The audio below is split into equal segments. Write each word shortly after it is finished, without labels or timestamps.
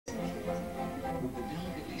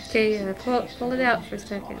Okay, pull it out for a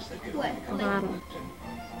second. What? The bottle.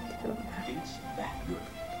 It's that good.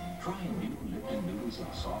 Try new Lipton noodles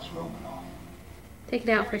and sauce Romanoff. Take it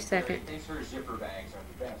out for a second. Thinks her zipper bags are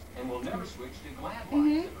the best, and will never switch to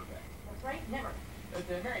Gladwine zipper bags. That's right, never. But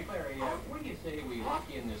Mary Claire, what do you say we lock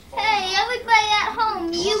in this fall? Hey, everybody at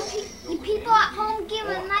home, you people at home, give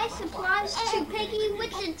a nice applause to Peggy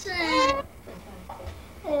Richardson.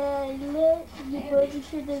 Look, your brother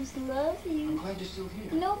sure does love you. I'm glad you're still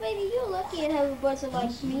here. No, baby, you're lucky to have a brother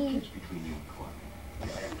like me. Between you and Clark.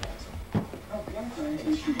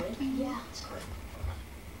 Yeah.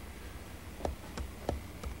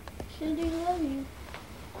 Sure do love you.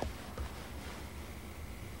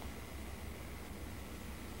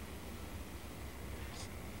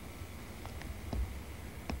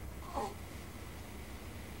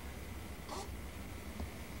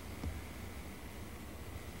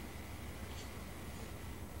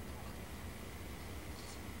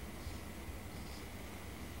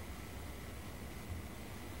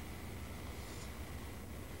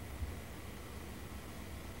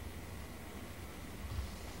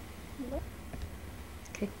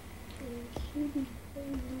 Okay.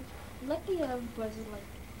 Lucky you have a brother like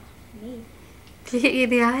me. Did he hit you in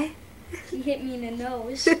the eye? He hit me in the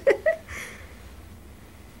nose.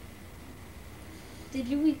 Did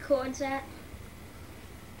you record that?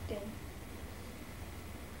 Good.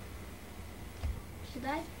 Should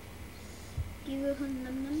I give her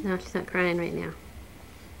num-num? No, she's not crying right now.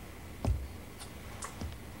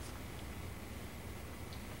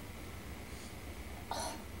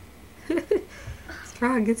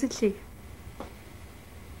 Strong, isn't she?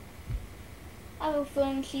 I have a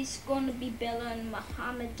feeling she's going to be better than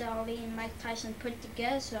Muhammad Ali and Mike Tyson put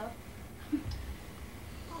together.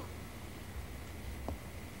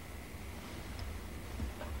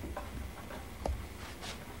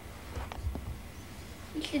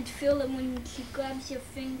 You should feel it when she grabs your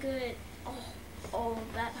finger. Oh,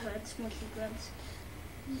 that hurts when she grabs.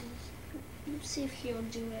 Let's see if she'll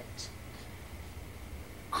do it.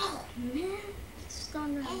 Oh man, it's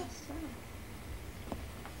stronger than I thought.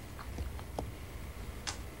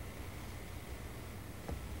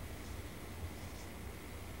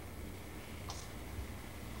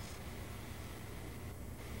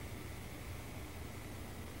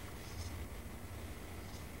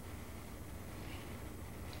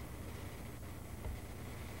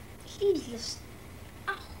 She's just,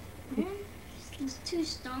 oh man, she's too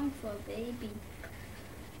strong for a baby.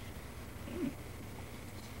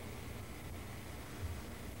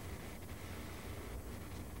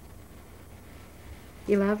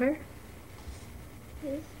 You love her?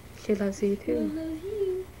 Yes, She loves you I too. love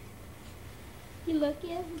you. You're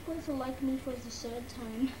lucky every person like me for the third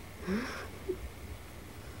time.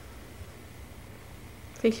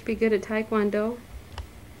 Think she'd be good at Taekwondo?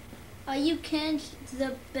 You can, she's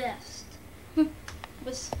the best.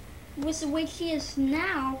 with the way she is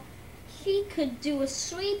now, she could do a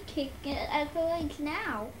sweep kick at her age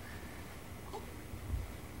now.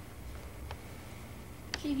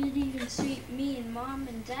 She could even sweep me and Mom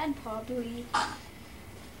and Dad probably.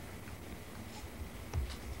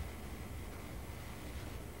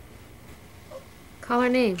 Call her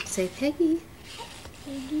name. Say Peggy.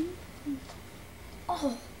 Peggy.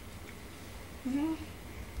 Oh. Mhm.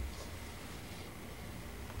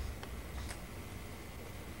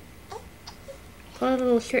 Pull her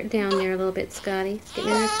little shirt down there a little bit, Scotty. It's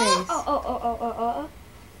getting in her face. Oh.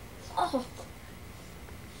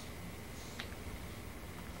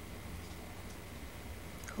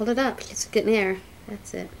 Hold it up. She's getting air.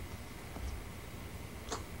 That's it.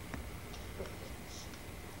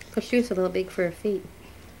 Her shoes are a little big for her feet.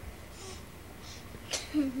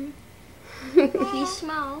 She's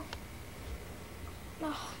small.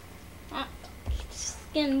 Oh. She's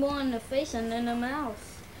getting more in the face and in the mouth.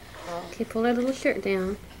 Okay, pull her little shirt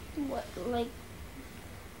down. What, like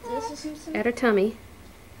this or something? At her tummy.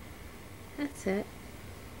 That's it.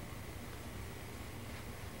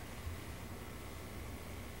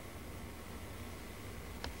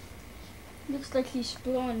 Looks like he's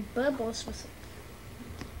blowing bubbles with it.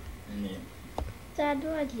 Dad,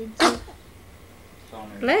 what did you do?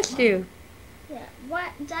 Bless you. Yeah,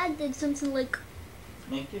 what? Dad did something like.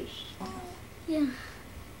 Make this. Yeah.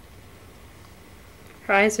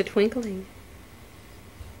 Her eyes are twinkling.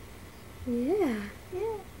 Yeah.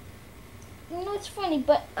 You know, it's funny,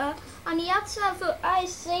 but on the outside of her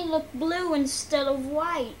eyes, they look blue instead of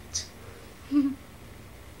white. She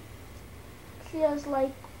has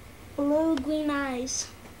like blue-green eyes.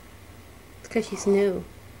 It's because she's new.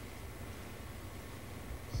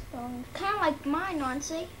 So, kind of like mine, aren't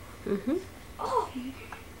they? Mm-hmm. Oh,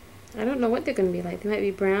 I don't know what they're going to be like. They might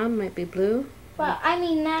be brown, might be blue. But I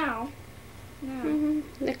mean now. No.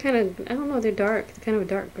 They're kind of, I don't know, they're dark. They're kind of a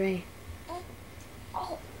dark gray.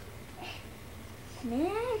 Oh.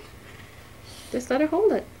 Man. Just let her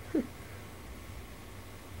hold it.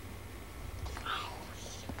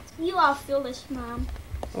 You all feel this, Mom.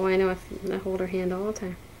 Oh, I know. I hold her hand all the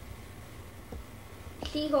time.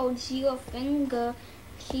 She holds your finger.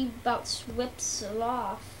 She about whips it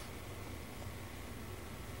off.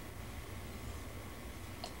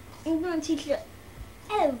 I'm going to teach her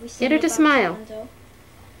everything. Get her to about smile. Sando.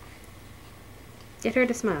 Get her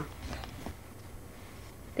to smile.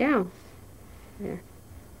 Down. There.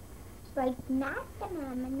 Like, not the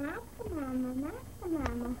mama, not the mama, not the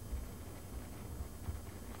mama.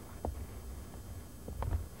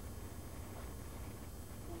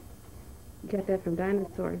 Got that from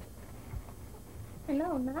dinosaurs. I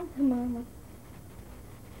know, not the mama.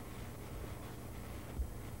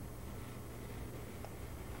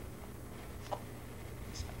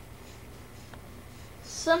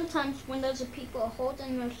 Sometimes when those are people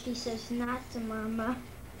holding her, she says, not the mama.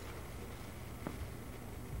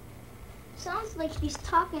 Sounds like she's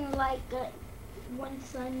talking like one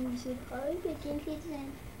son should hug against his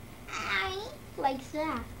and I like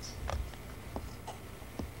that.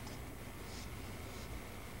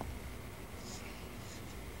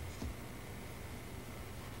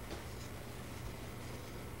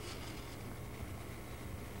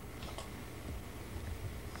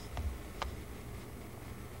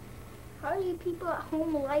 How do you people at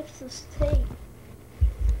home like this tape?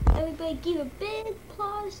 Everybody give a big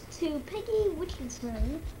applause to Peggy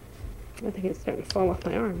Richardson. I think it's starting to fall off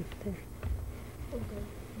my arm. There. Okay.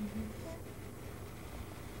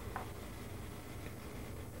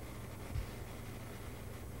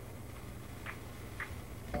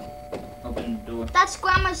 Open the door. That's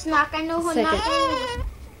Grandma's knock. I know her Second. knock.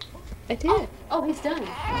 I did. Oh, he's done.